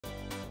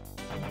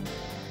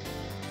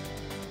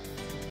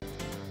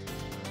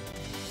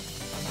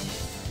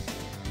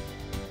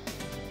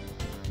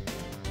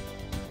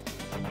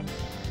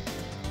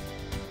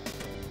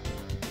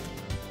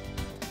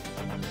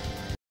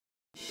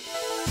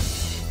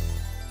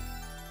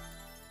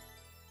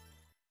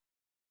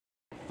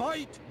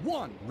Fight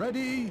one.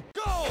 Ready,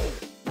 go!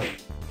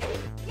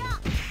 Yeah.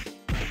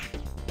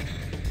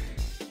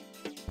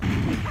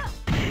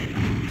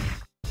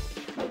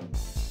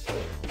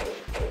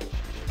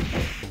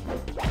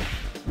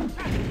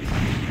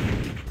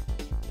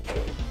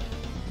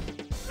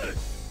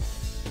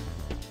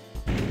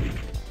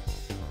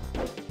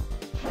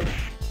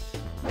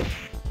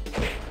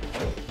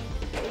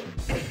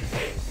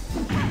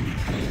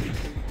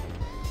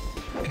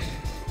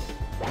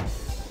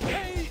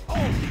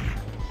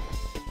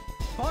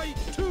 Fight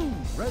two.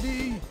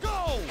 Ready,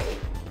 go!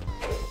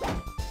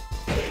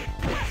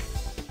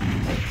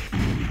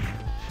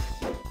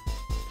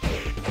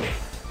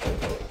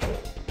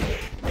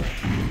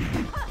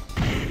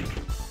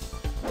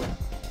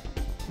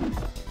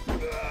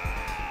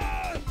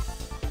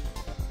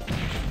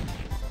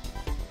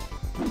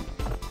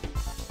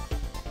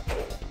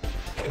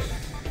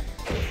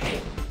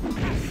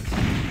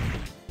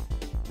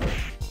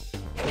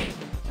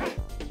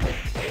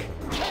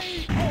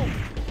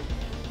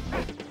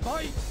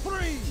 Fight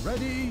three.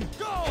 Ready,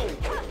 go!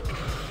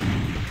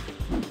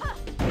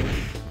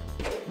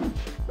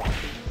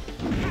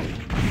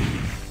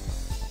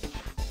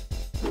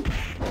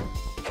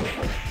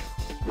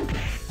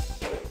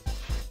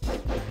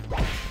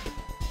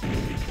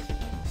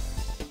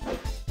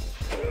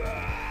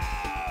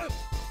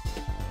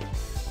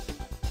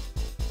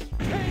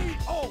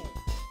 KO.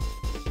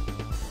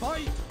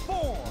 Fight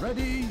four.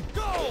 Ready,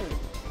 go!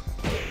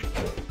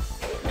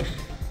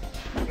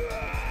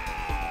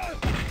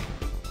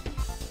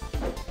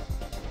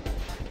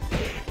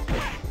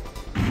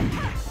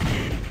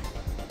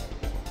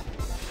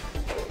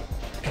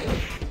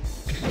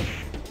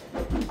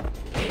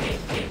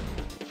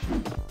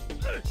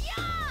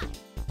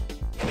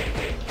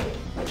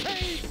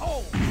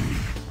 KO.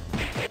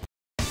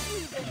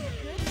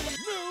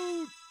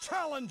 New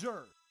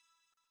challenger.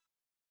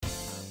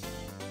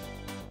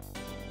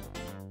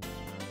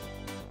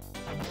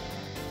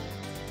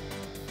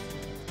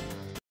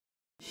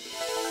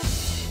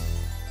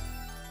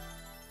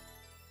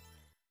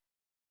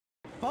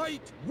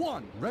 Fight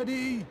one.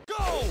 Ready,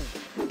 go!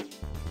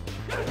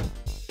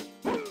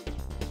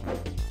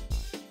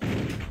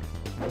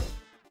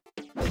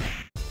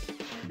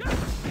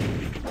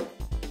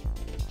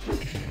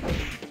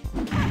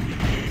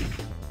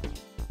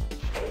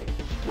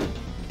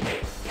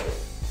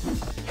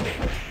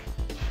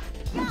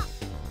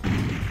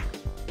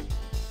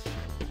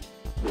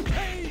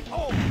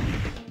 KO.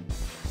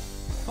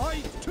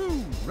 Fight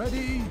two.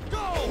 Ready,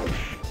 go!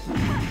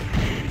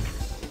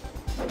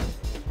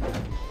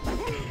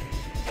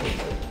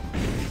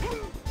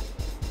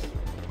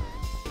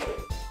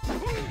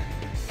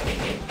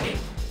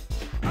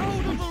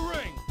 Out of the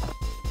ring.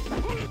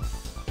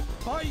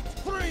 Fight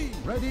three.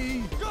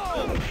 Ready,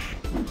 go!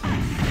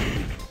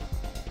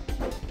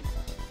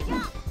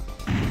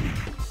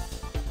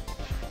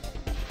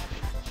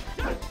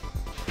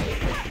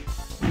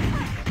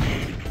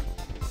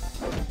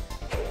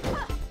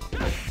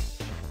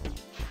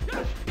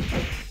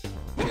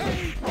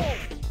 KO.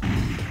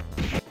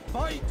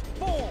 Fight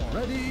four.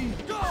 Ready,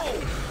 go!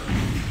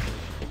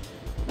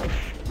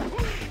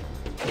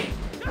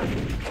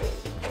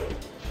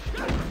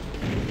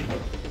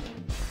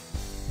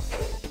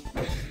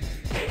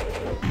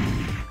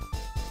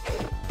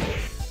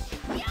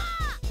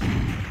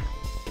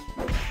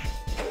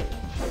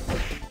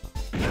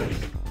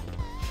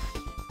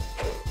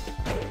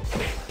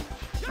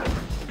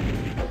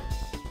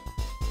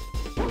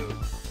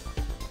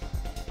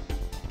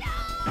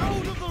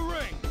 Out of the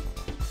ring.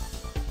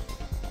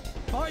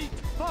 Fight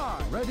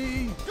five.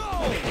 Ready, go!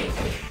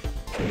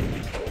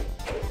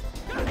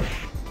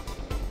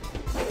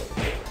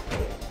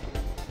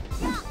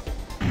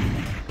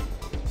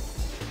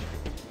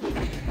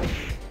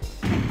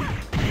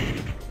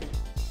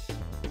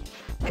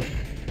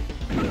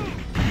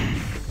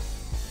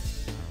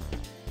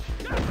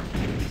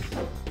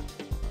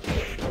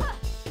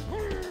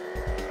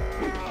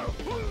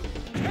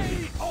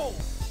 KO.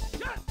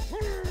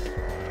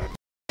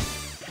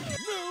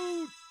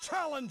 New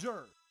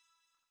challenger.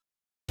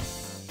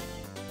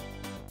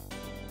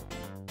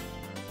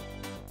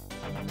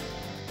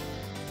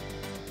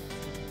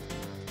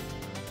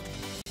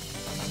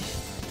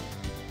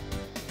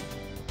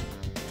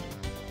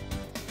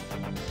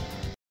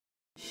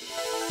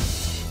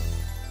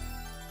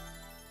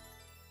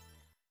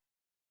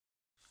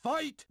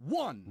 Fight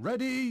one.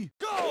 Ready,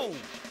 go!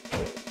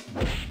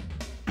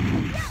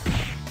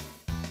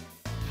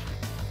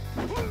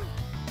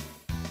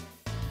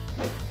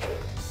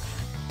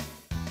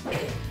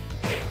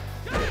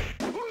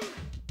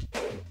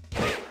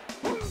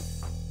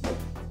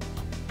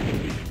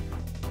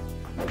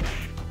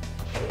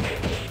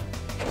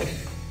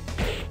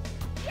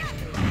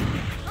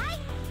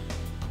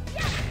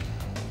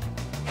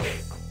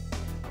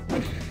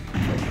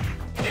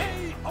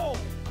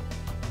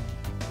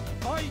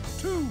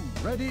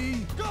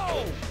 Ready,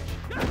 go!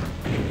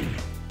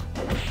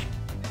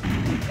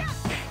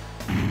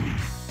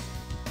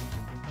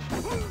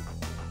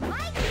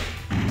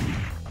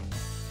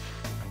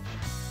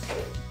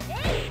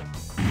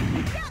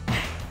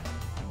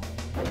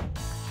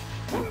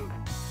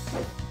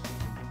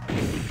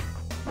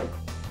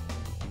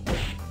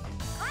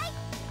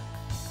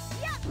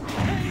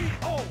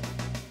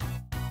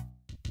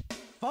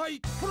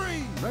 Fight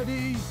 3!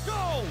 Ready,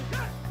 go!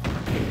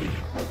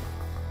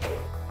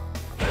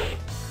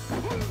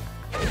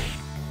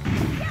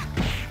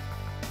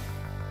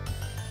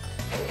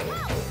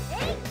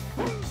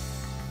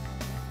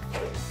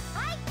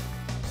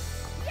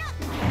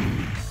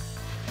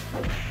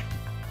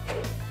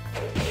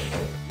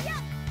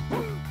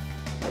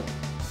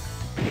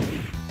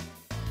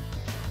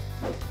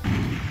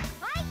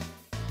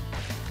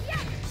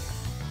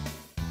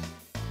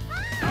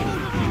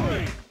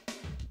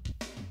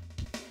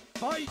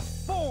 Fight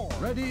 4!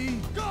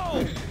 Ready,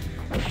 go!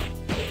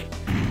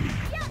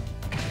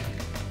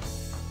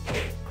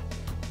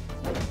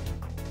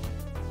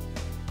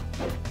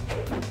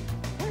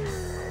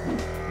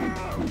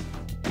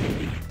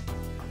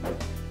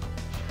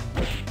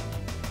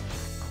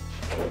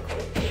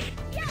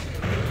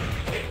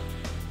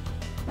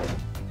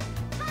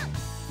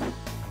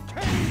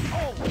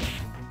 KO!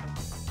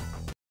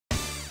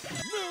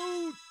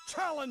 New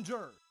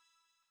challenger!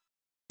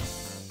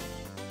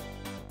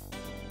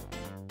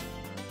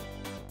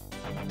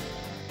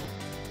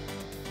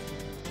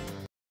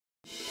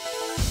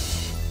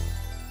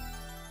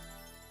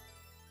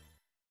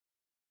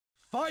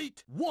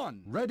 Fight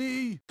 1!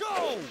 Ready,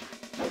 go!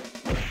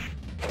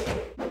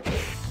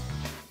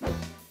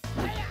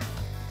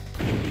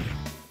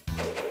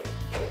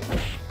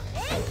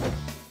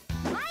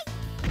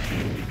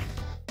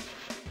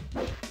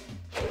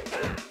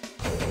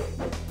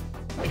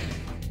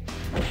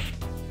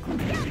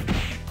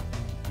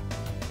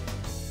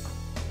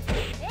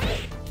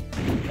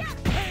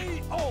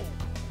 KO!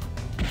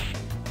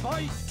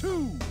 Fight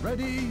 2!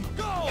 Ready,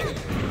 go!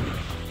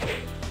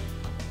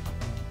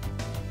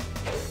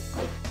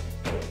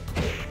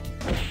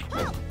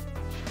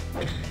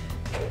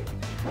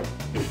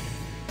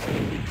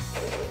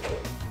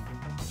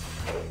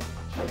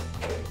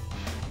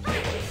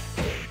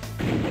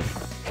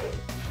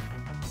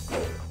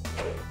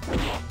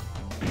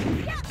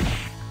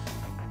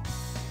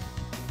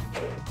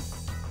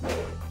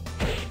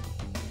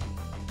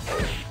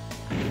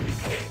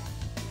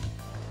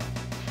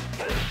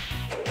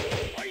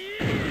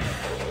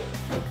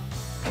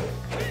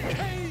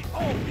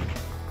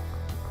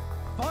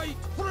 Fight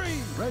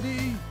 3!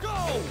 Ready,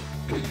 go!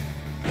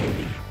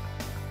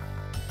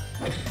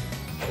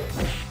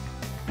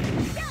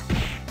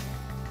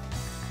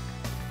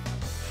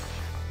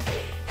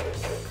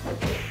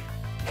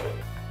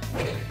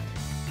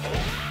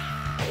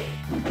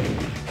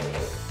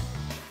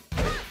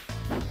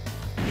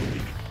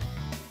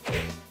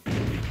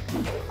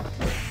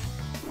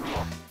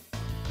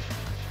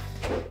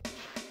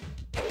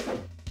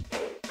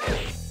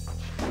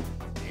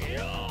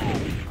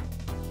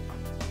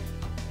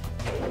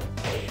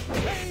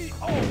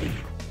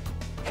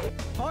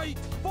 Fight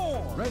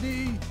 4!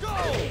 Ready, go!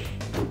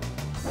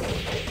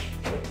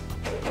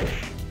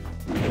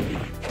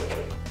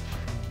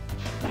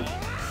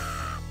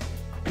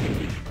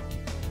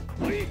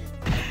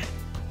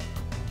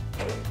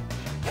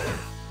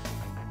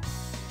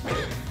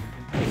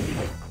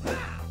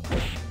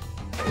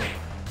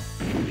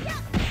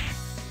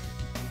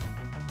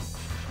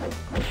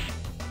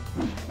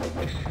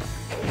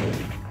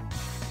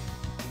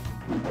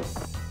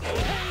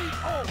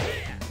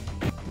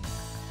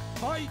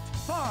 Fight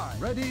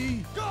 5!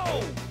 Ready,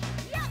 go!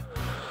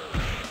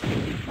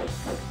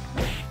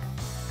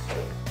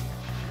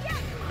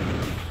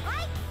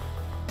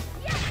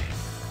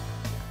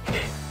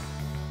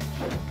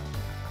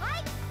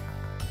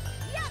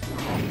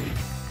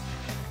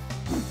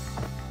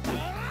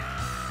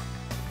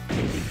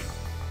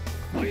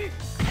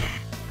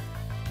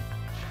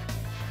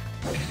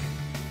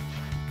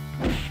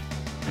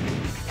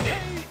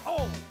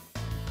 KO!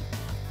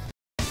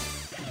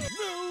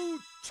 New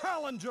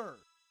challenger!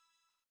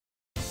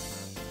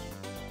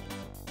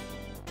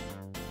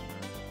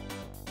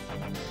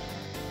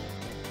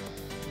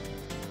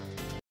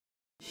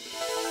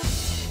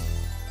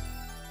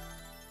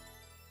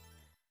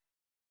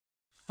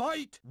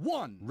 Fight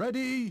 1!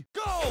 Ready,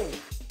 go!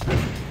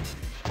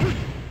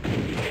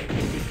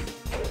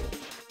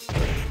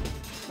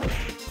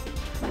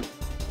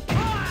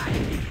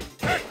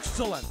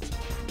 Excellent!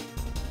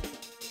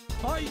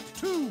 Fight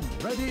 2!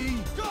 Ready,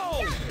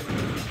 go!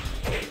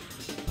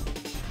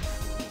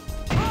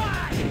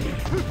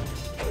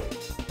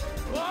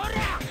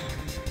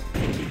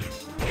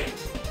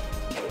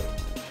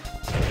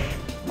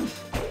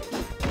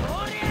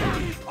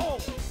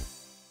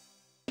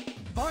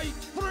 Fight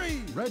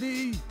 3!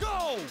 Ready,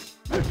 go!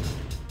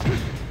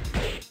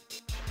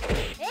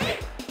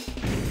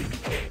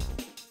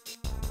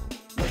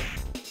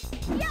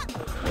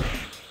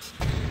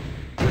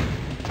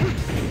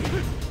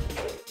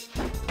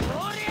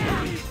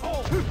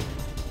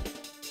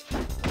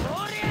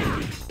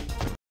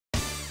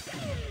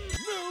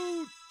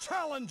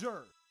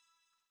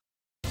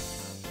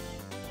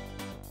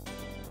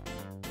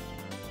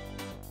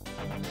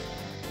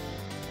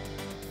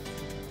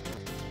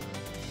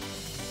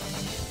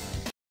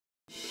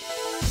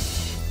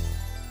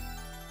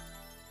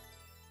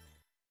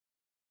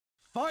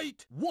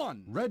 Fight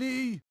 1.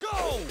 Ready,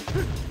 go!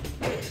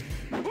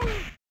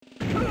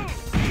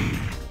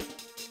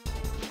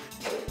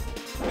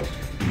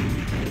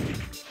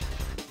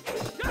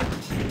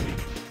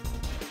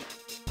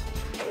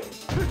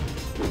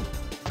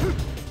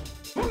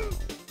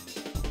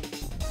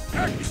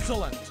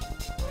 Excellent!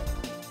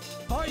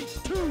 Fight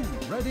 2.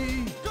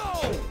 Ready,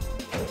 go!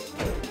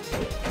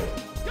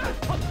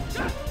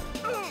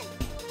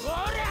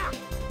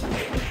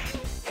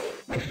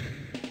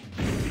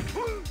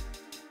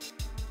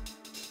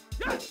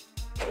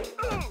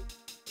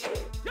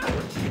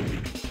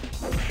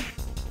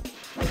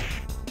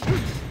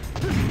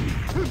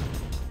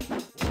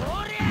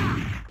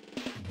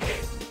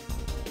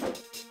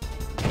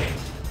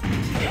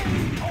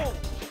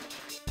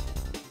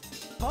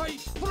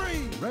 Fight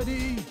 3.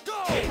 Ready,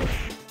 go!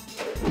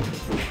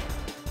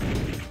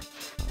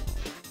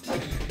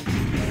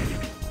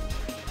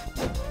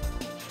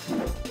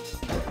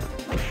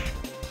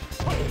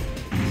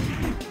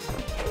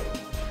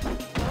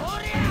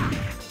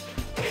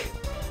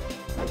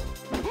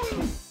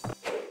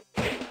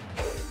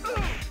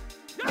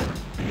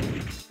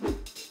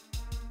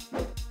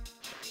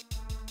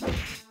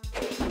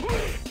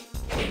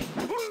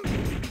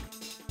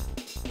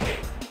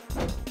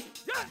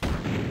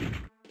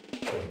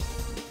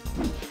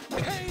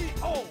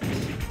 KO!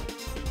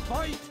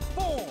 Fight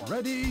 4.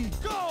 Ready,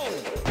 go!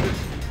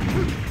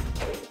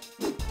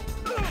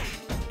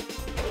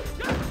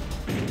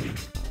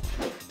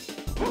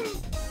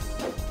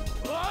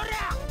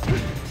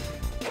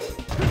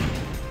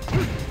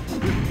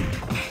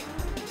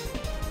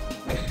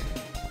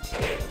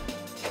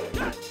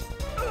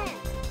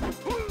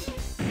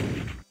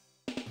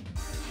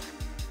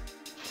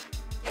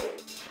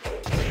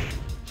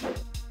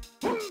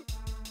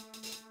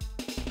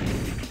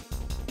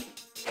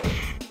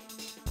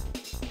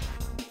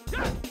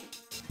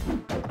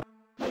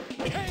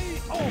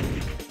 KO!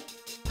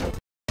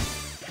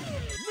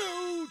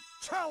 New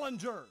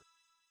challenger!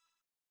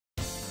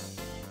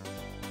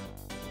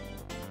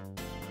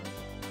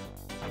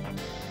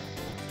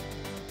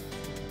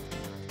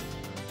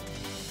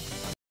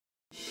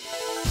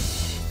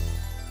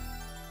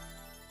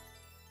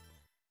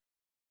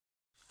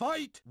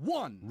 Fight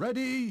 1.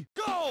 Ready,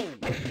 go!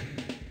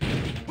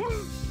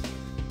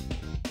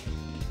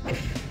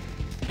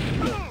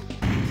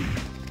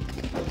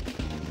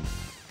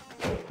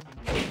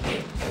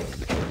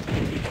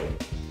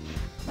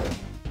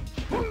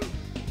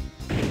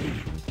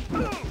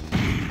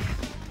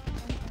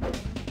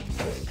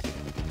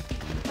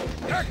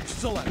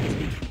 Excellent!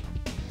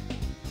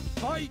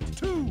 Fight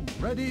 2.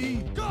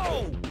 Ready,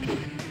 go!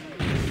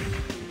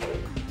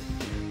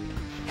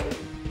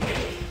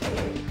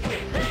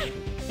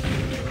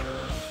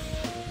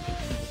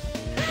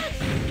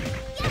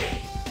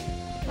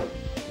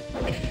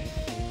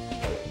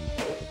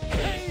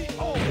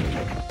 KO!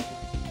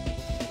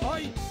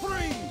 Fight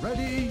 3.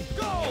 Ready,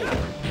 go!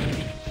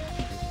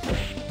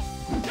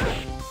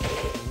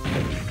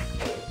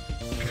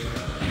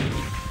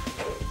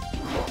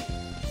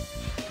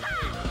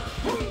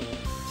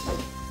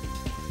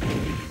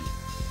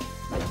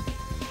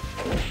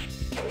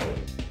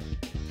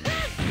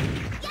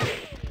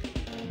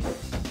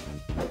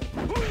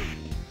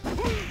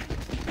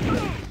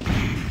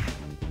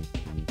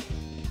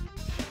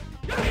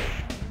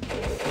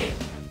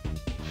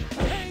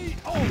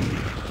 KO!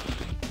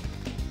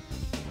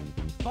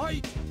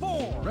 Fight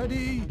 4.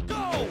 Ready,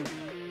 go!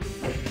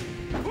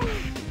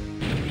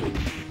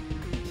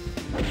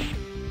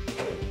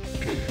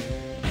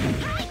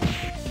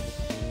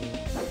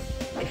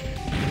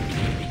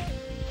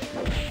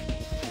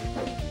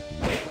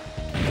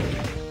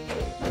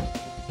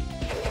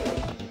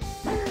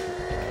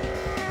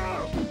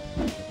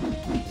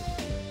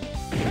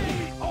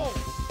 KO!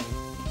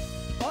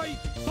 Fight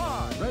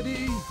 5.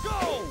 Ready,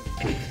 go!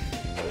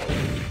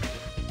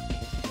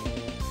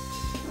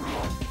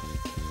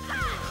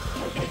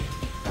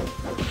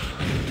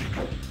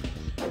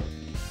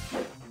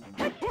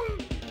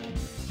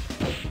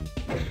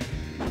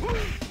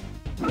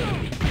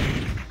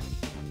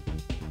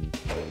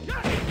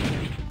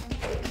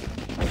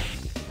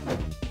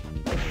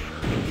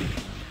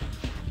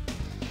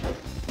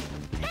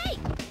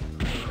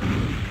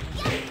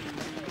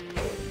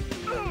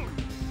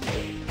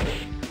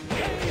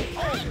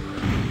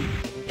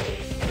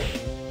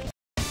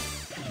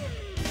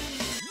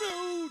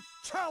 New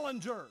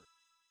challenger!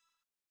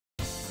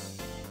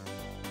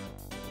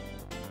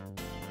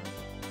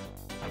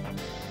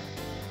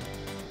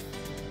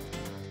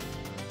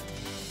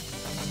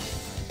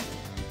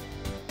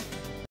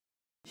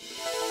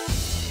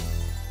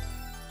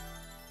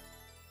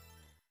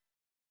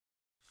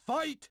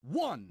 Fight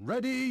 1.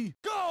 Ready,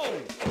 go! KO!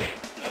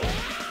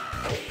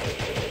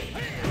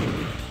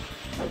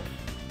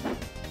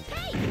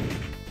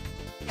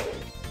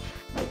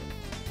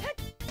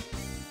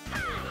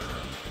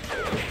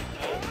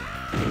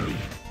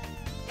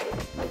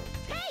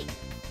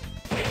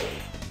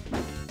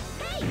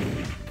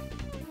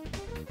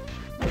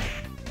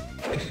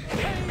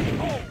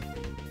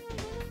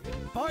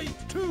 Fight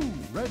 2.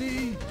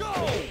 Ready, go!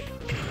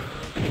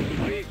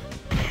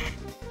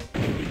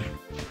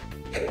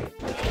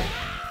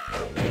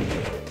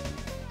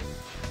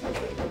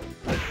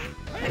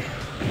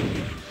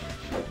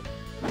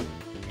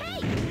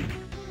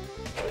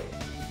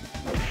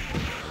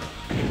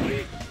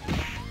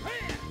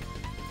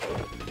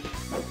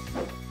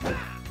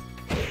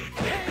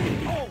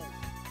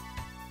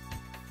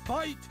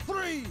 Fight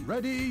 3!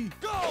 Ready,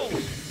 go!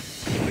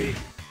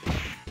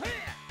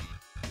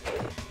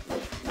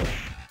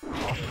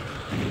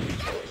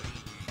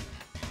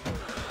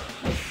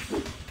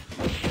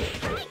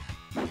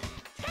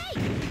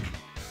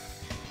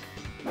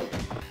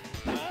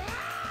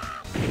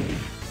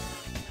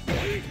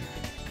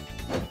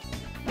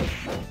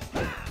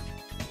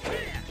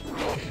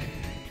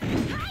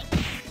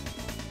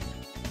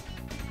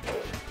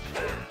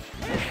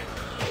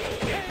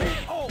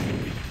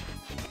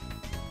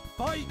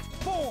 Fight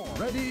 4!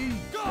 Ready,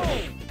 go!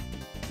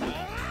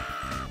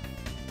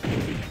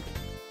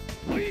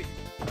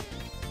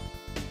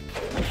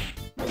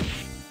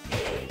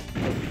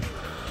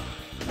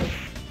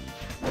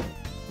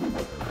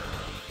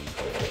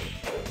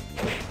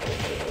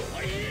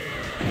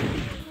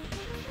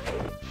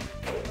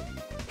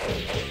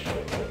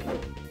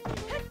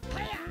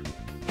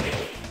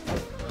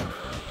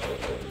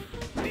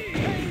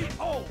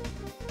 KO!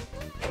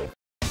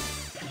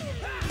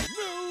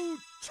 New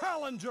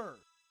challenger!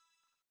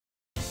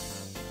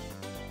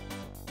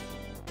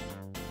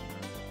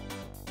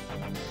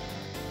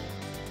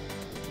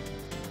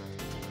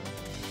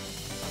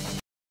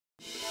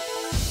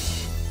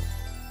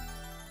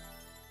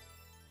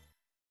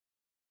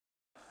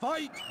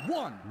 Fight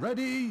 1,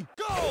 ready,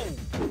 go!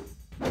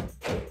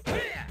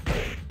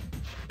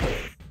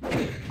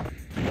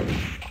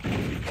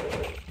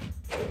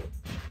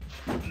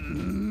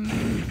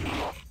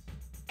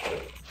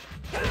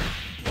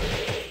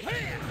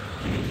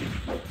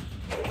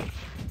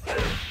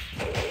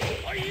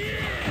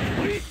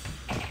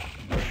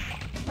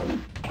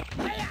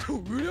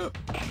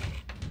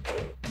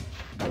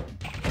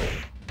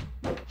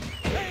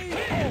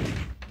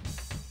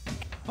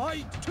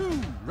 Fight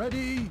 2,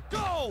 ready,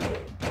 go!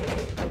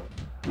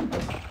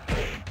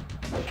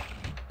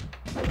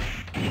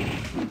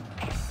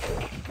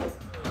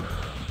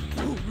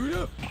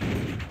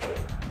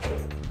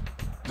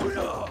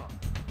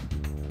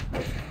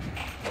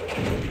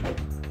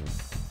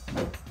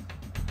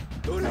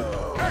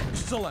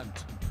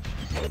 Excellent!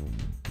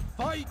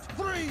 Fight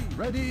 3,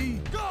 ready,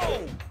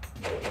 go!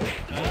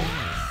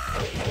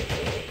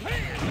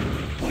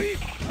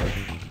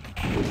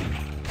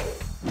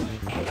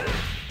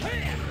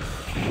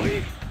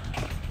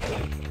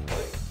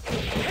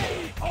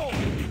 KO!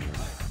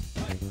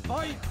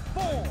 Fight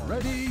 4,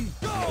 ready,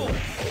 go!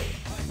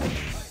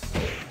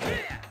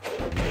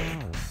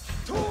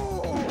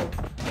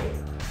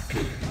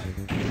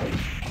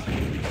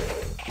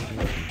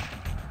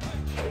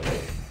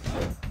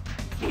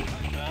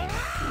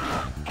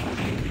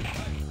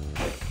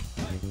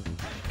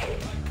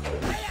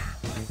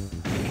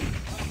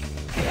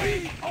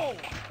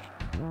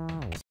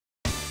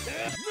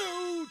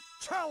 New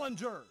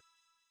challenger!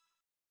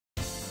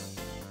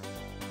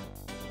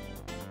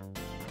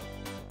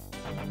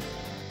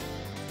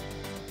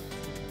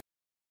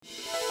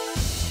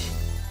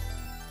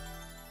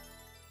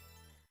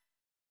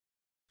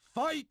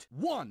 Fight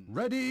 1,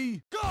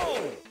 ready,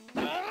 go!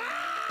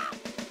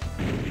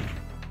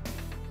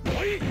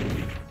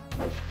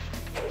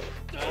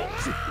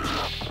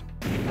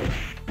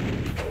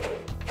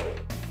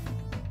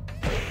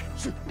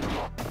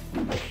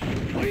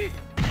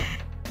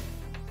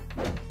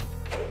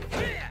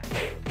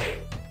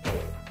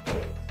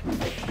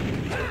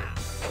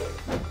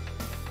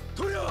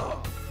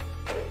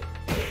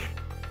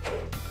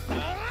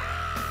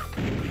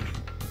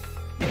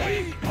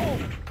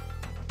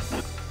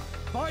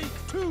 Fight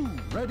 2,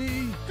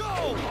 ready,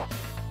 go!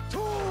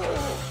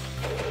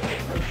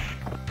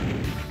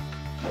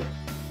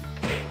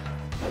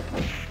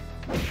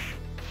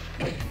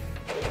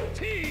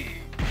 T!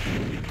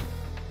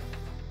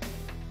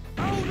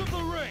 Out of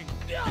the ring!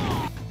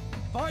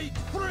 Fight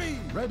 3,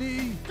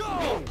 ready,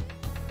 go!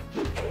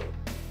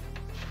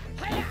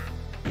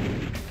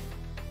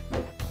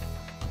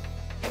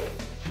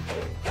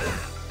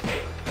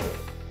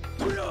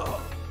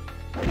 KO!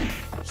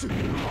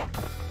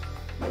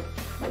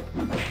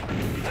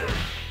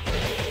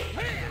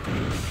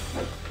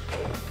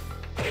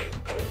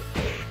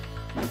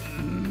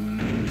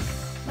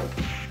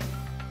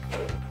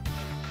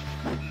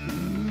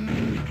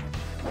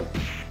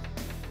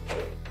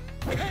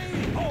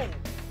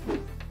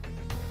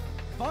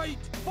 Fight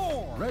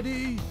 4,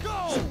 ready,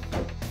 go!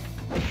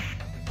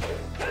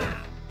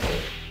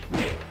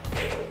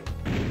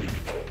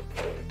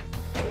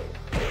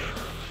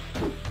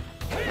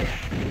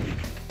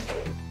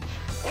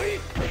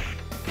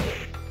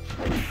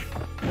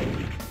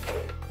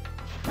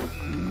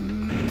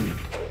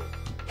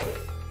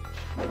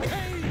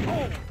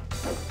 KO!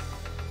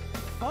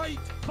 Fight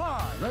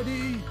 5,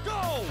 ready,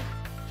 go!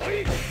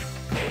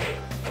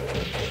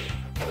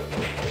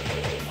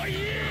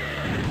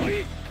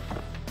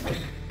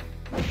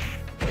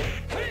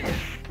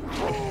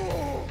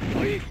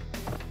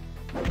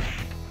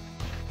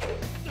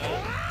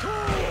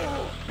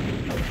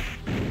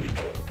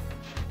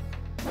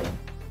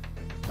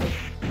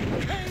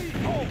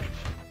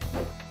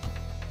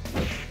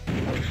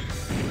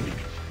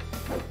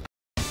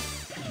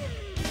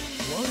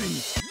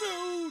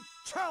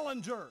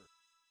 challenger.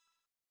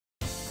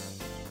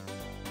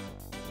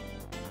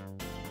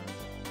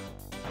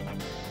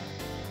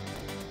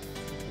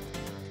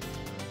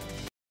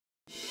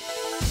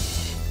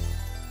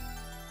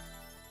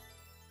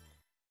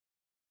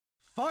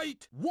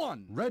 Fight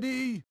 1.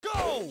 Ready,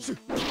 go!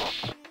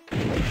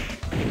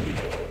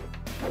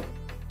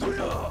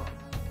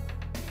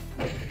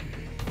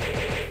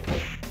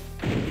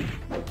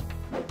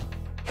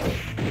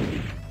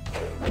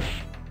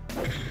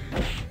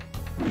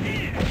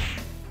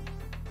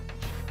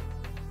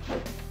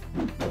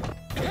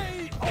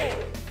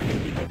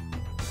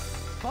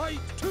 Fight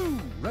 2,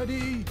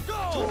 ready,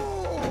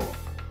 go!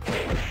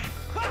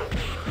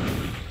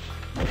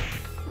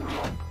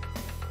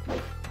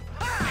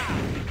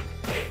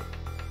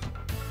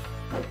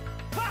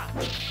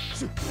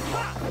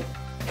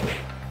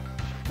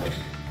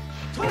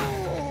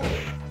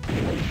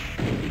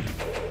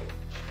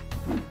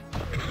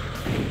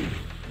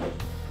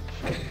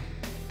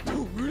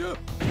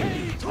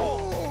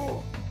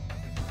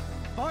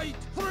 Fight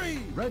 3,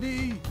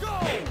 ready, go!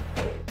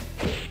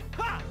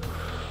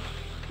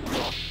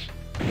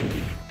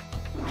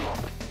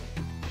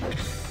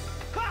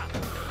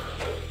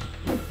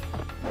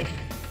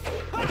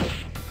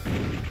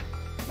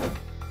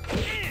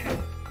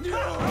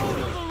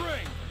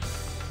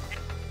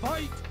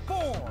 Fight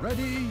 4,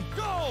 ready,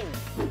 go!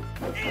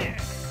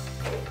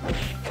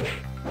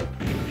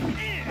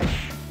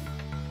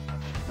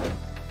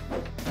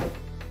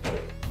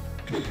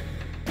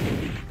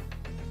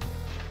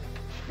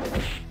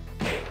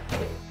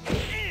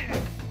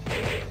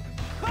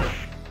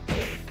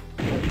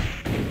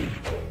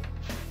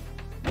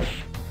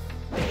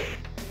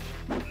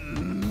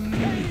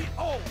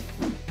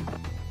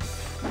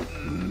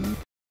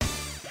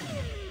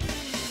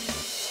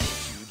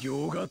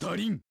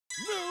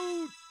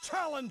 New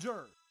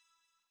challenger.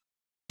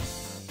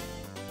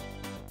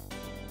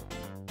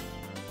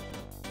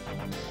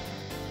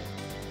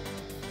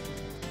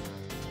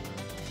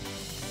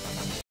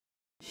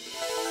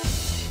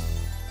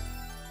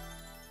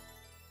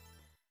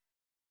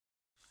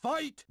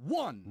 Fight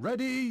 1,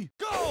 ready,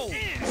 go!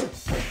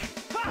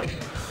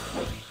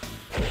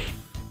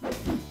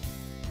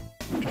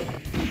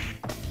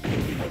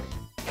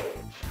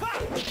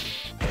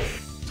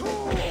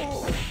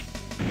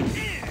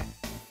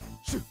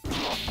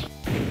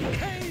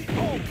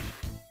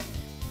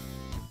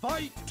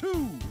 Fight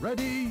 2,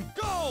 ready,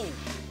 go!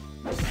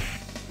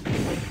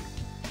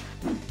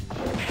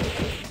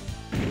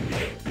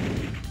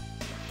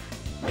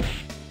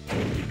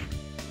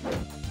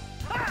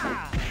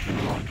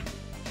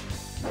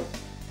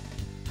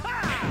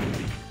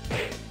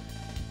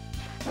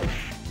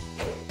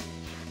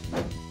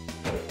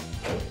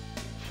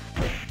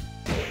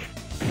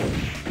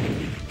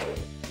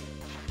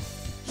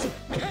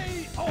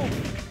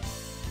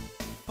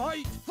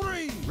 Fight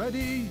 3,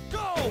 ready,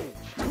 go!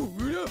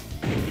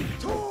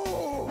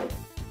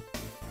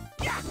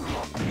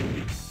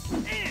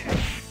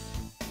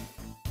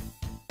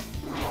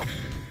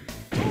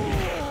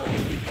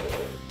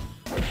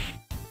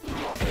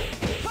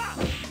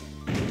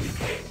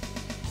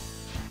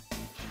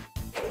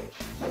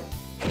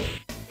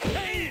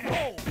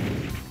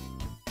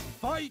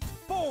 Fight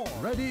 4,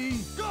 ready,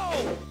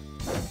 go!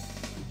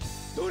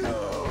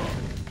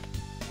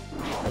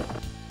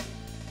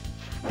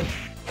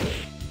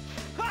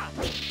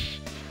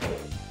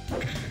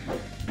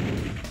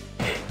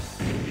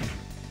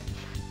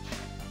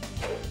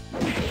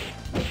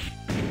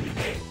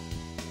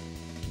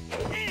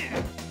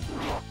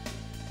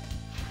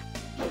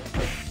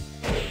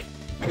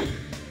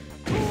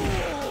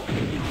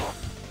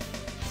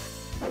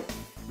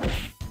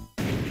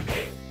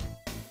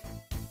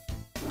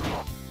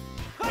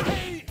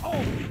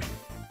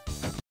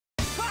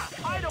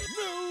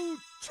 New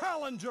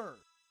challenger.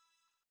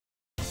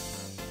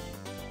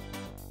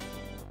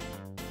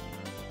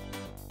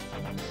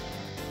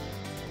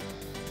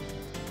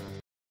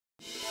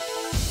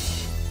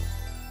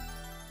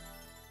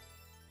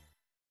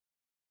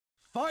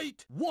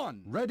 Fight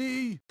 1,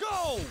 ready,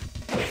 go!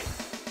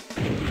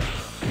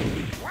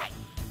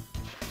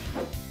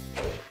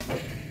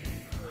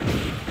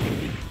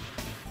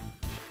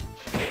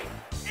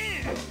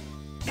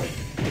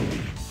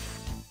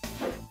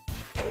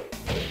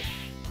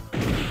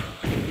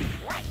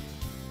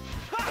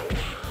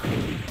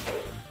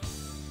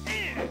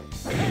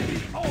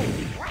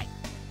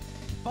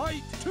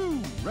 Fight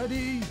 2,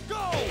 ready, go!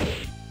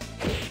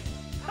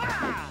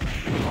 Ha!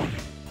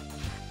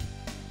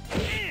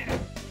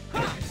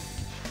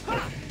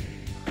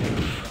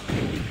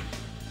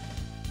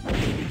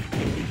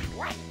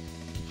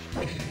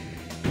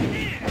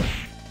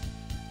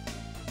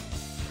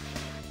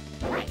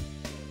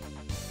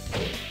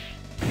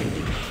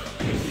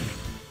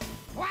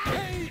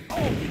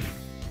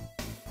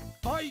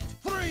 Fight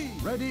 3,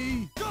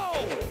 ready, go!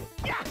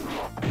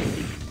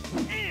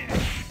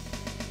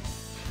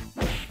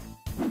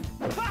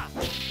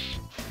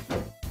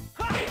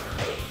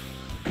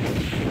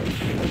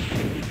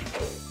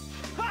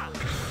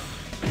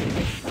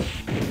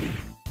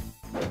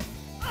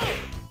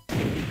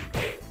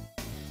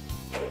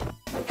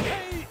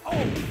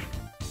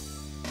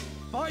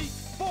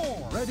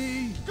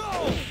 Ready,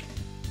 go!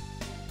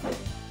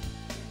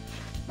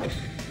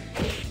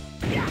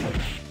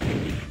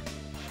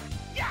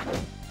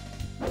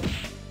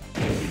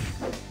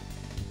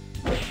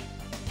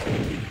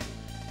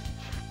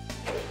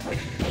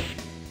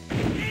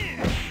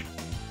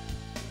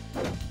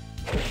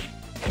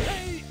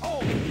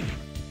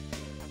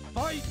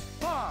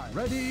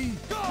 Ready,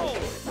 go!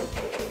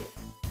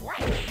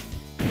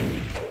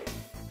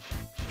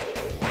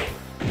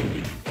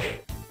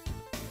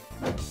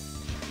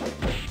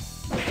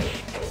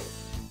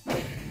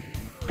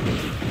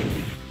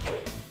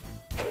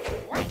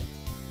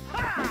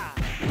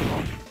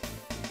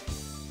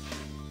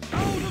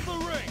 Out of the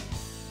ring!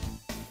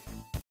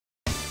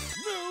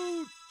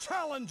 New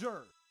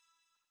challenger!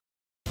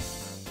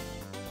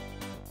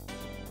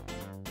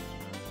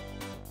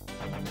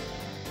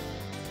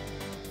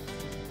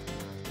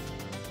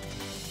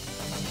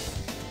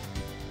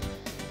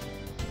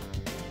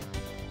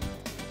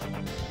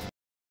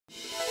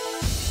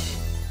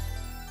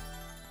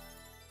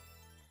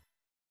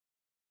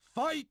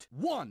 Fight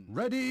one.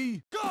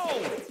 Ready,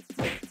 go!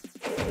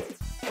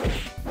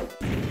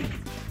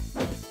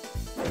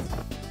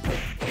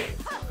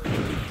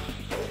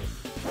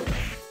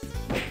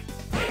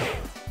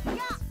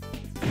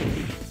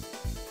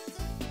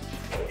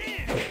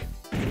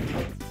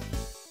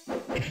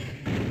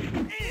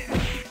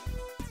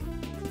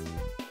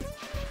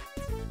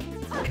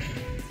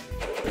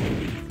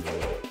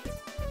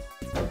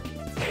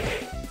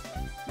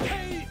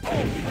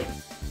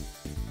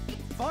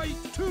 Fight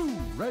two.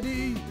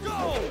 Ready,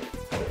 go!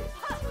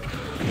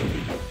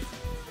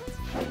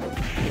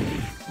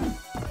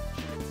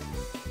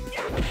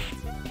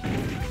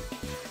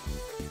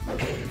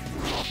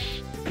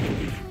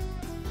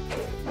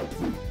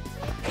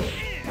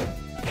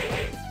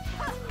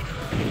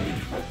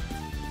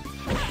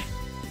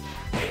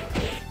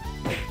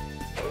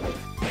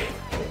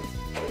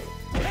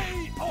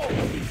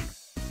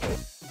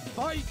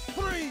 Fight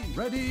three.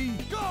 Ready,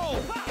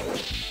 go!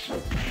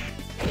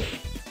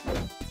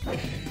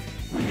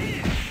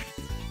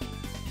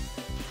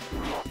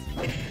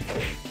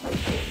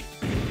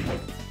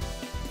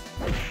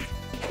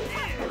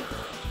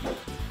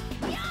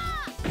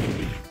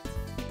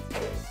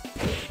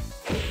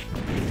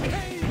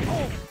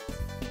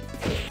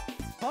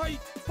 Fight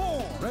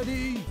four.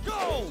 Ready,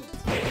 go!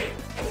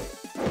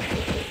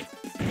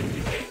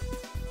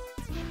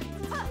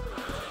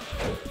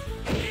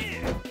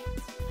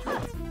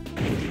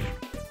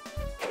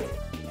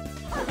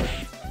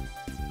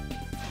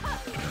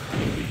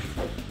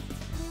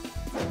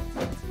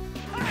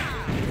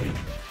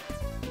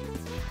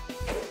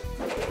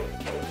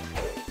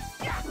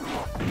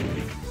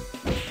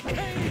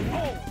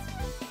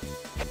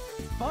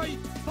 Fight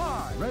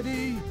five.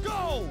 Ready,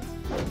 go!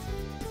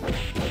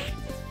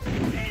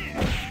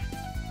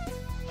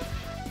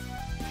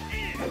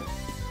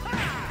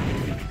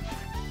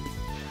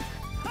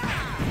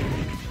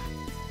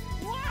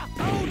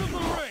 Out of the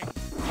ring!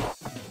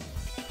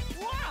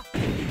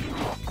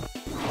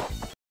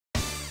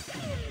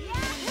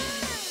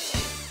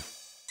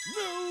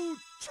 New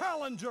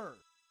challenger!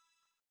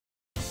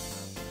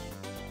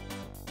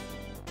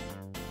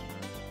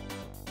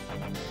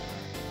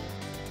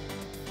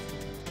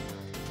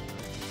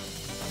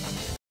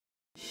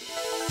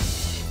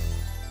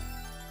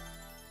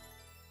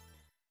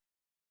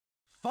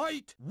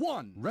 Fight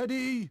one.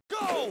 Ready,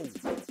 go!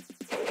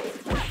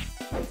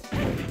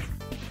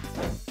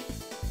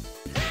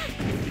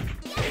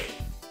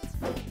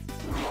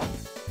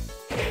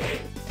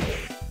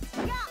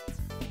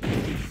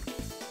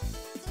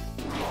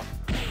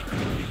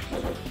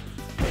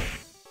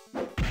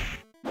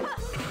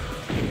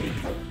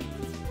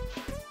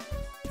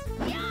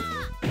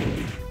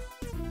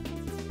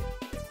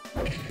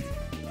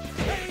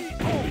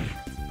 KO!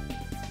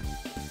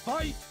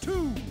 Fight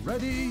two.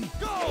 Ready,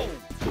 go!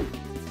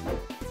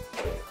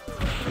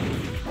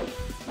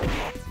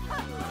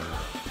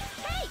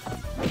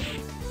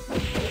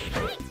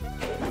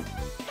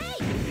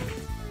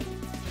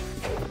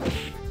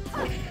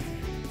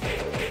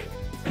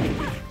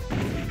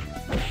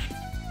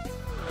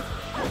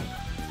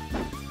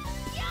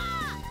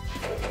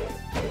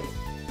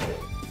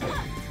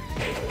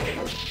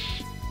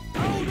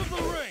 Out of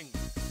the ring!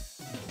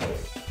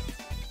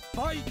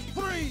 Fight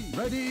three!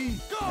 Ready,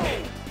 go!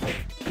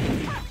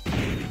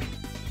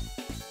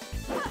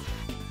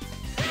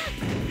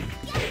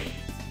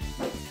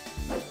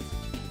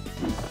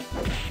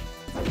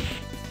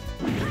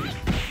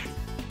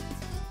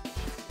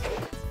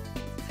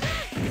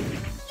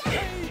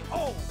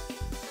 KO!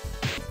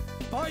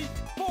 Fight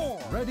four!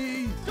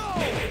 Ready, go!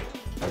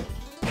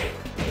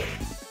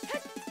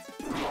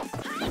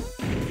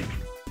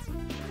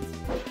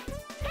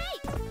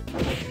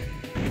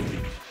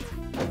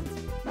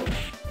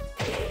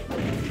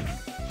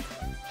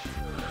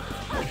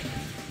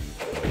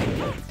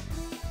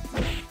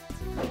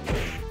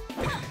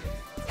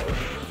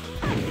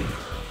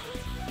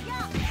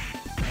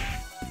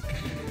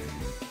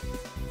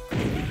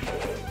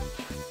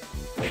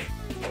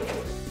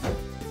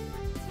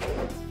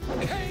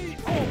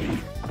 KO!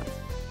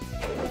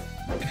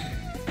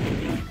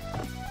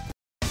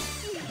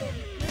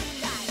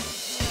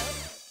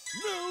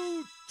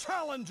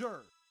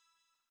 challenger.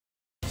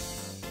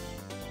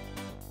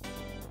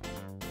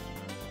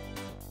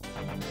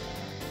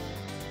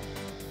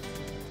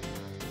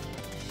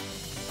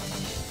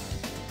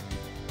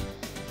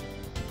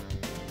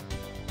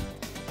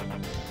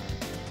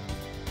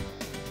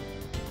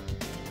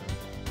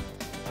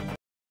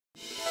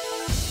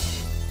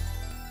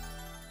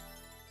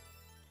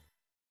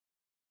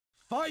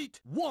 Fight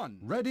 1.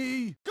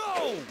 Ready,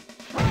 go!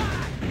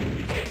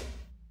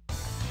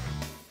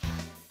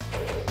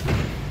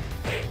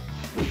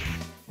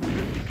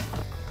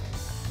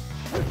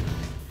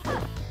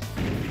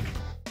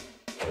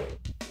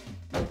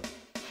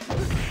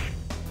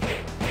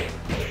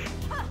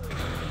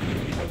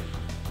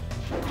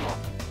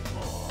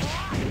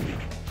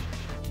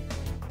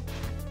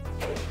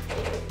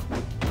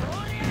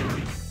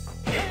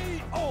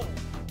 KO!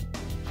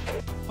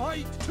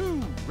 Fight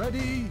 2.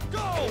 Ready,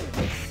 go!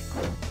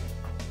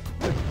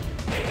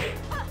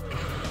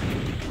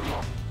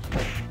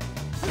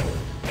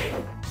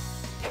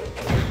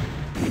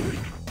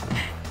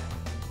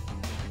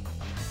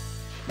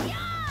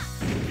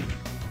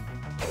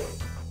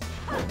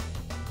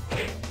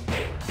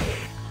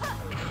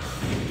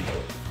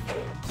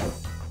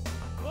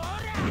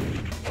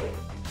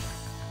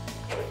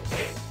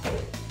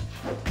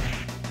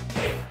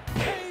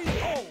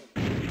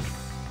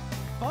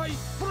 Fight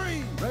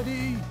 3,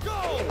 ready, go!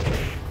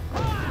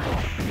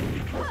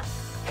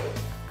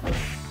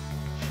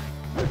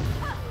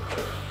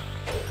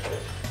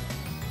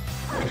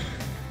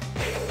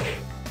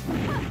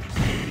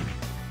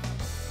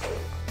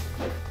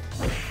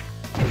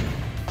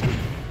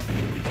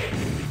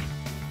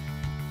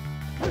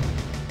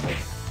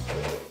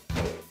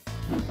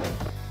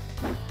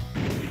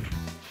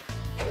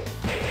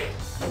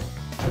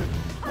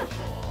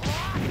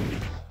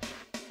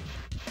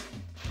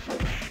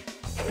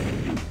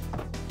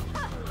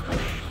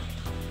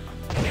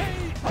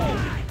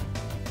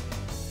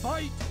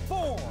 Fight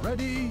 4,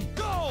 ready,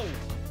 go!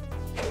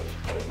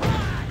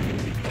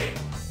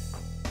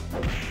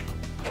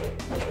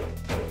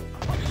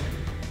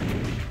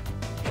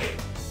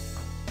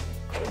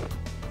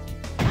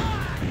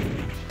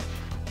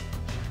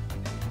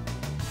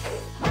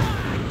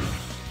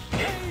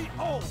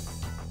 KO!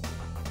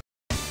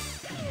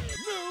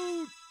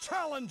 New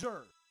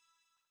challenger!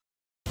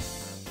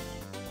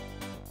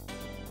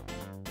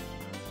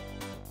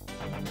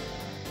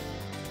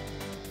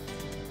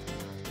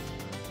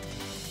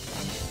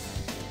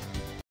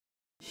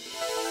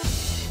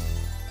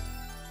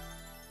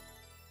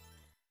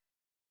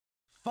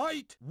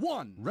 Fight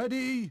 1,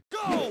 ready,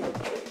 go!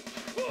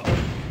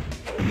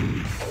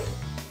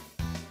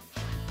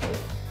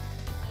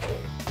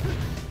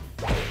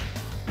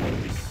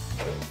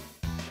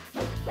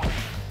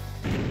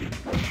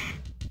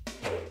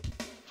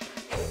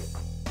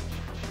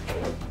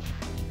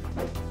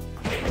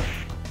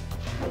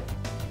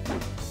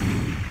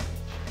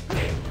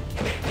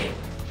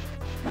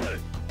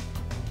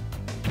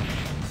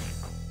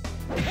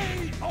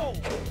 KO!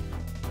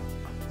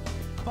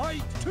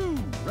 Fight 2,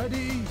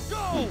 ready,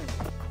 go!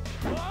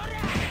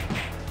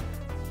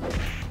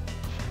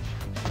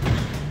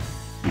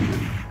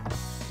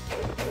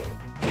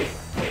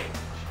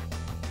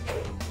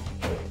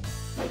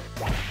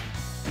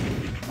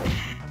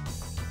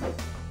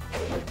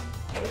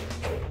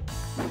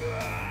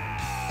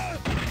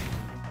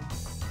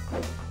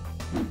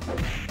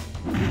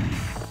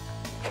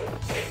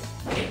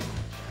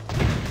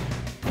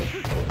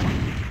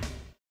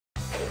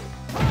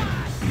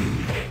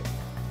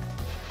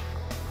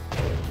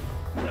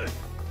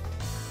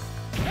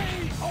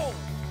 KO!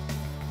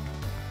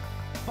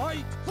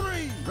 Fight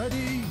 3,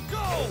 ready,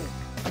 go!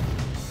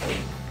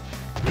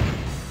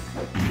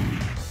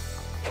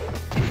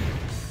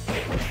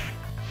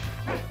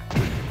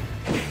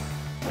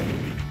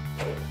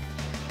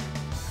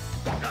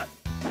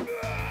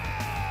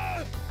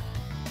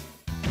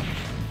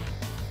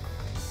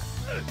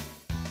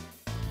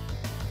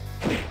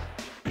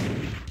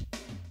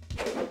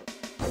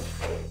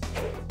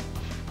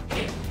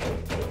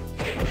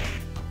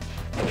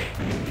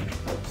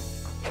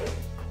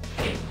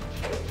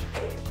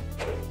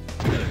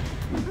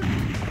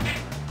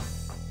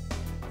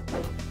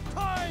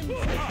 Time's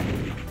up!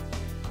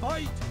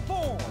 Fight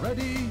 4,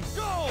 ready,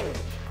 go!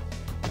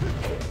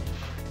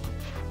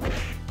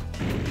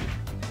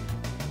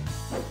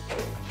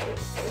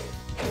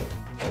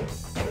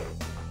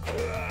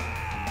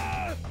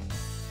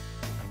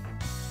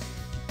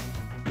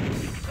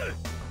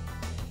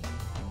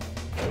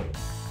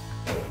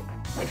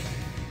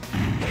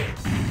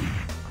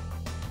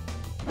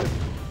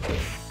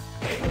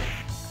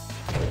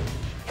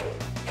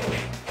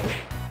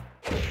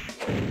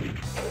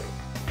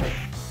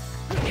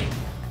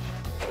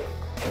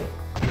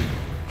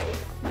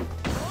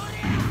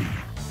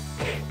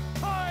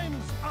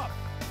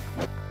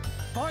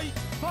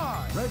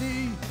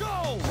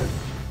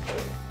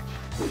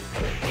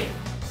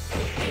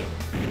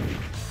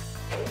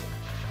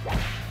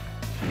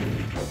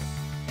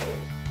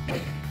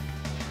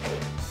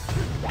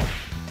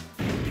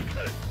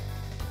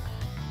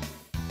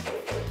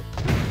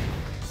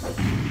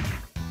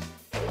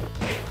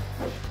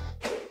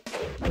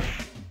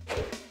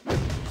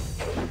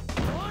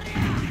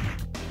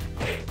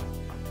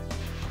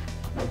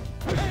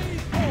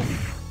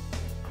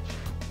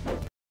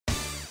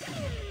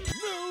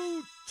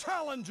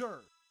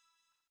 challenger.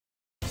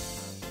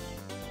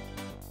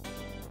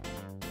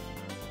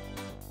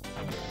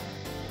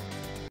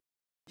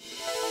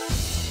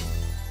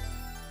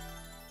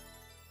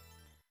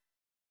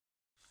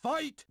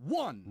 Fight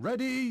 1.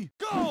 Ready,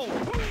 go!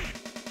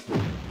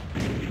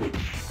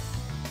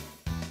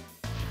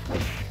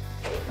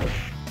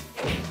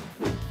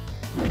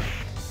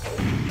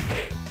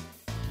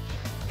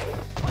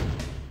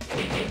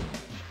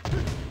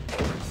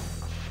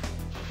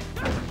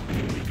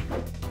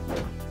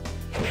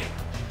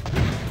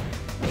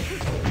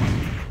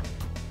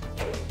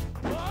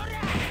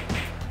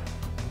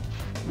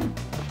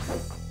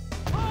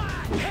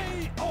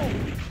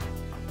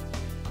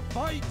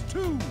 Fight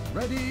 2,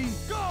 ready,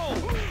 go!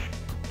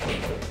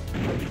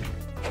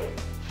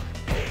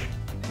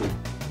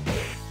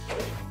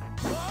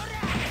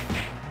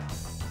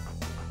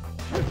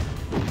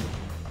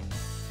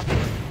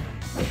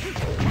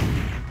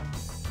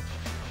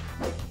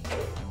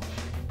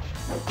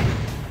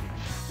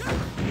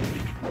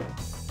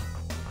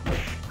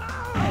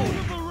 Out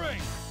of the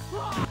ring!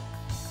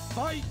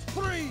 Fight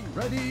 3,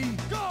 ready,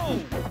 go!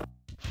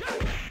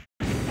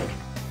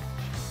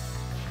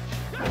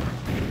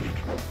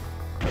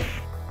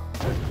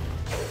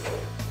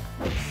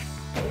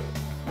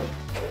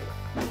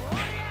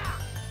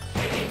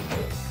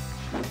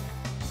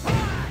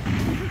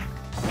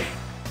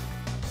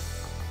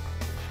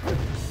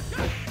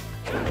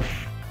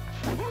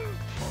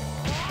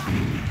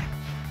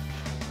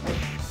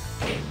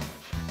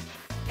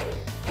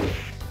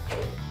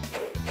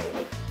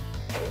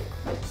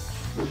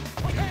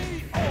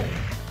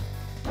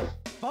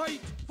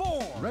 Fight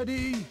 4,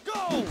 ready,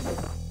 go!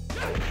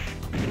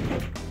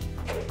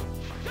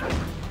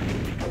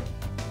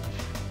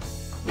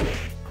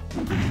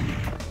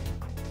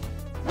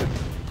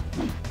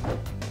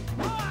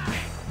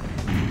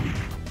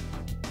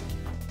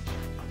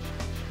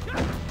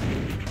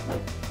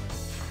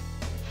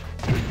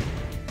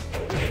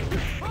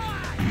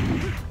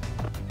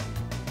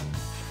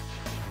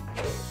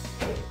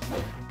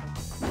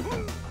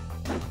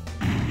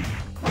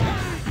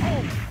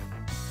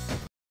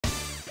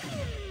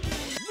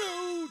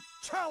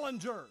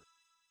 Challenger.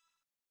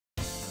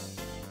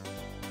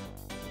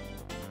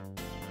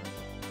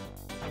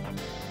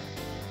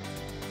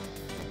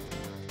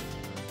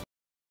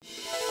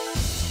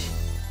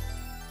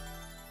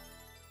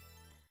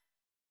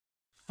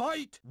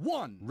 Fight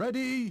 1,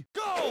 ready,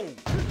 go!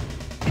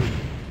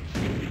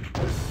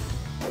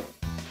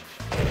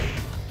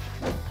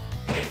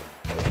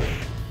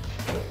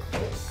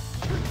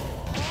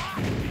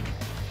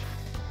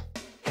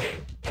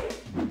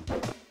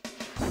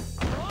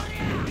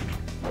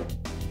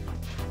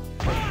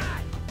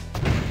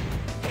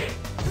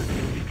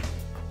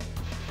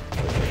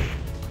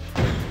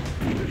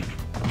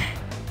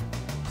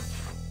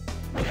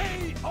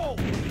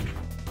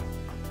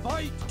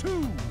 Fight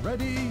 2,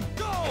 ready,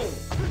 go!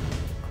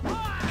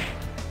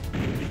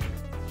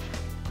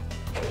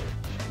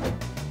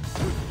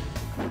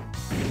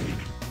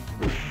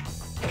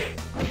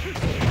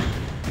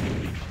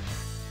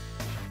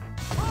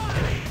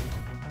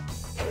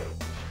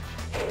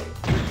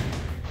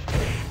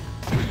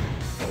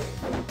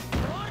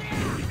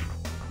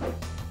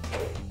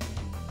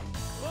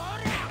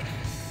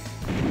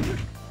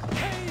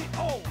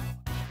 KO!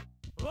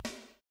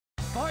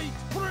 Fight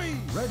 3,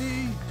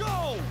 ready,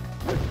 go!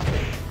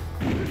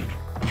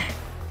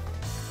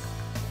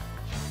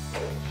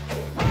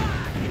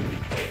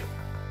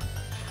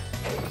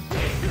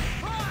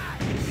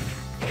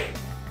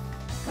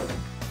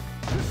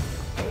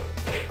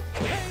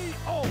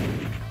 KO!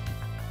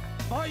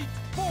 Fight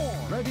 4,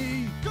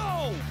 ready,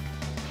 go!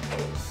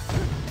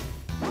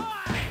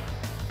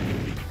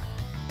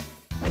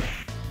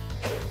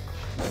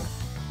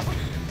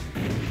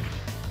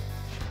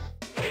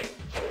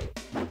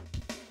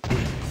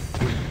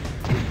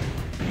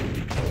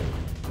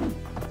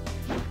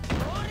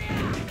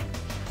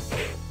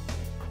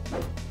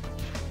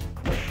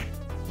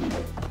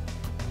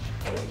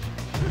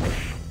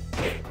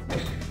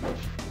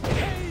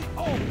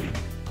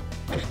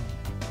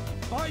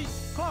 Fight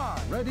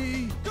 5,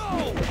 ready,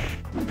 go!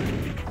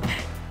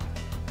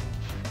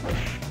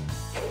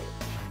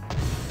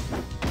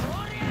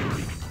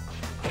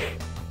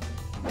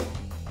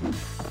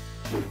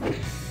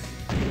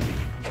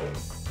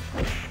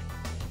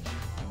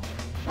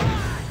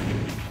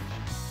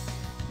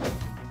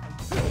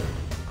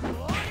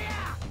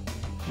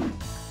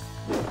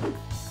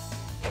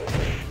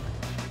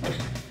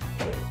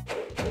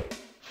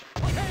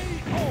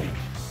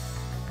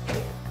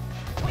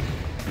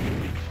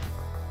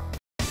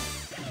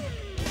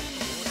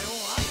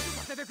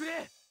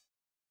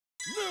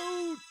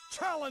 New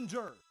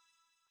challenger!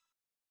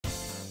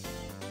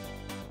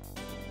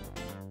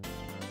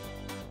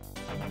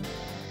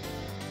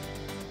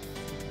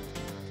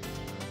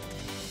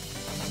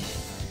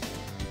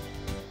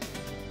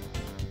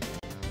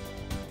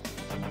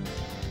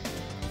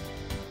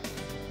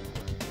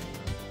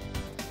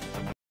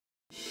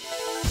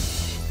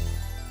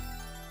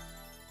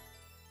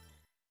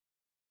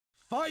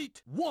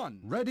 Fight 1,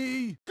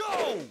 ready,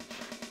 go!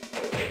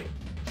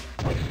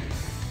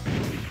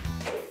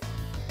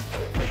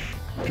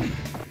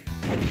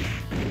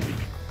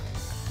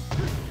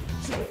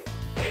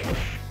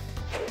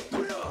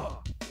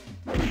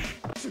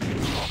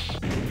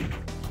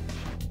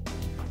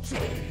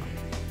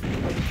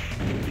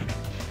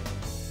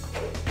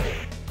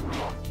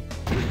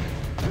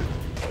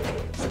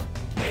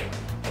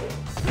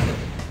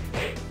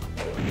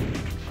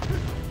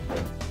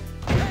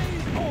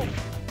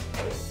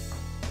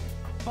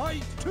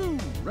 Fight 2,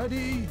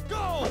 ready,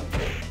 go!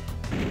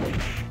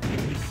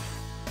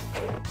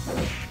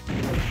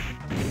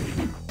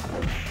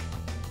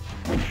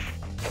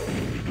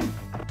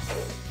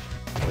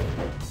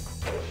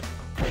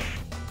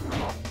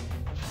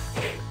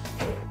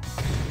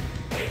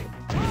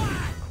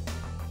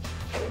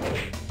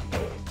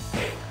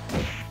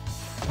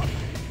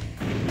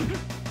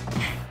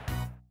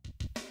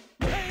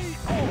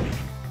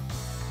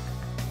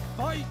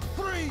 Fight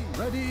 3,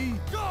 ready,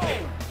 go!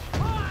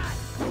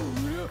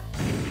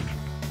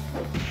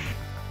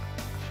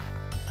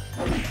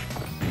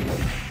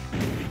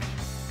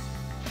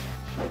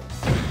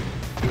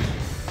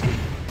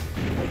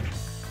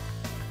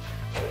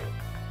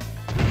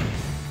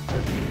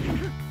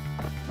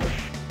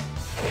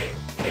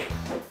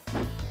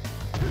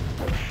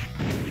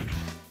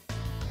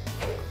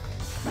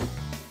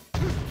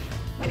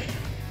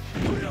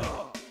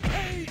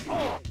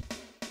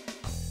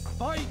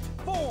 Fight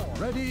 4,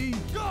 ready,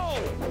 go!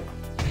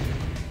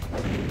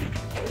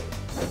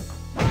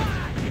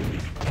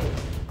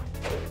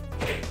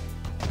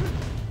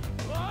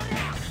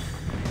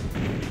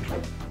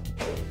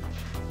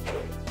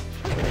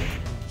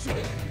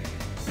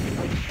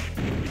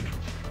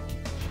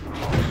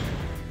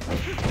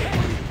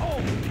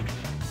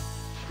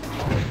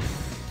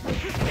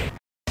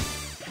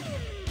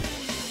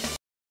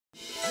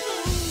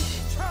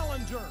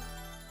 Challenger!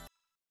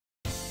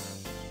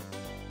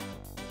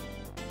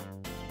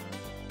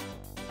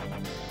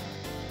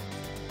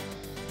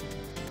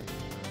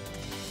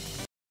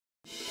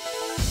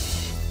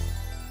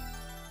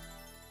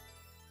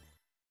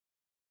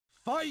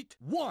 Fight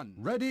 1,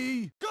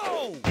 ready,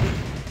 go!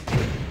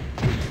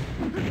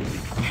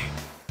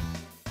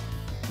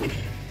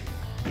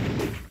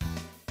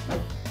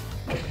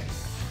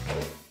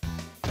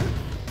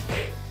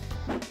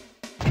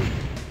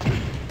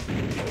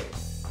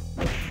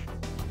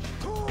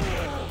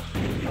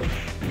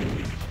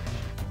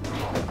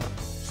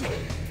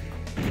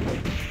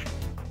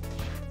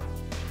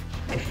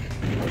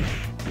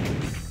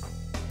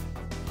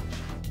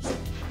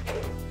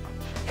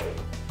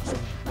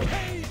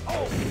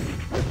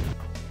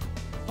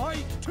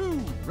 Fight 2,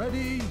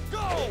 ready,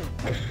 go!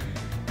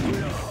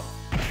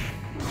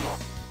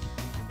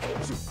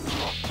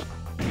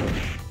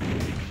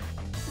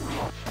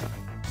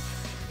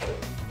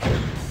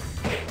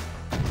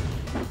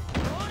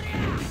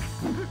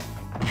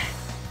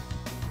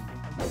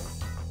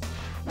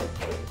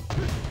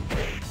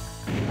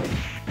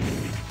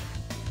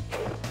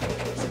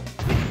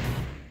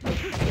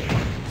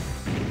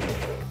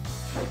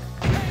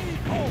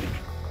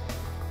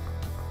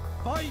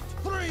 Fight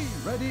 3,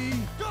 ready,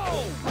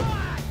 go!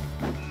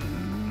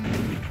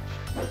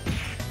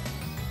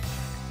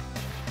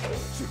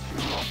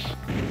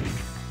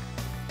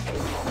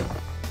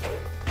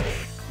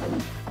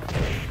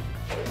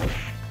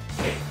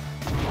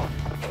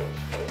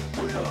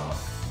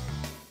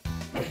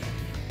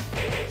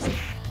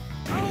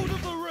 Out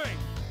of the ring!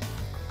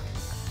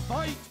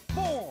 Fight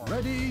 4,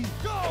 ready,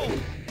 go!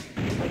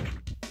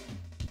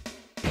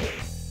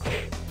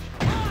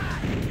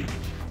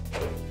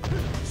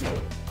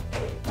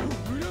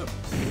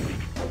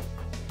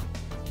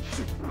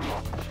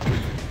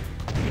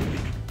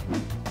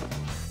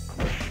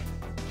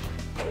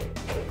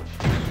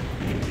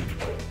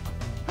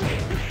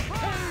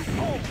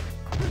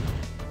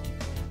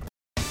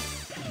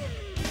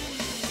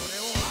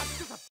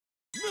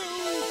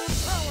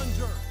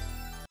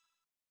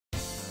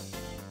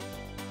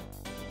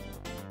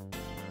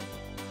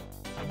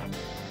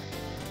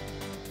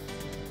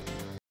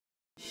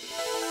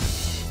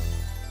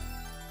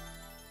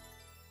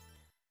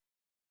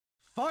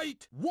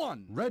 Fight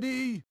 1,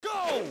 ready,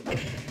 go!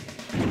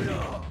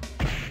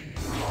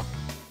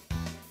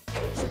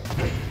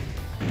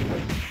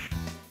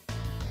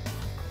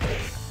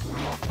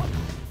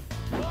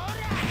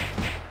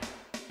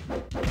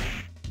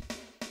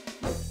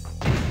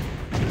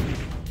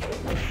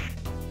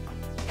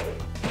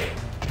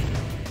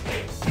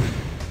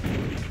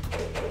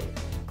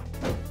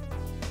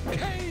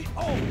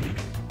 KO!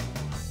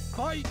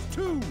 Fight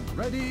 2,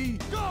 ready,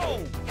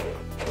 go!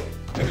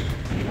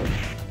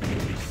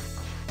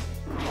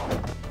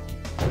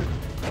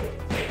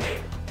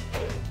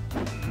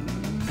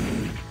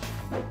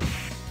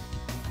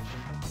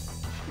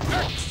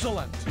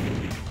 Excellent!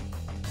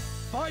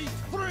 Fight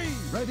 3,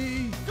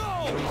 ready,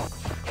 go!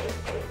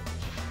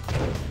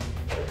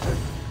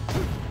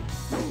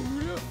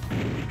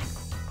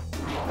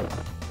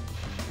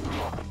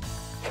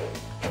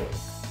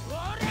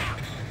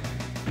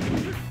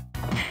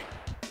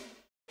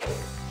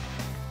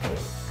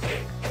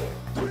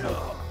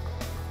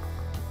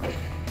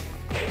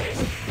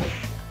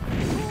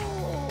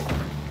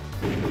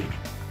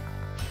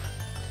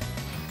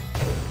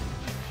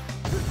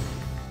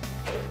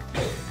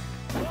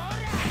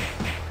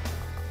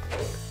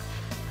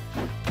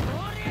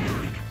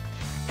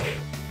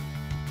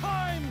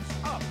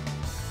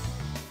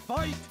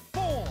 Fight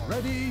 4.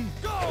 Ready,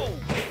 go!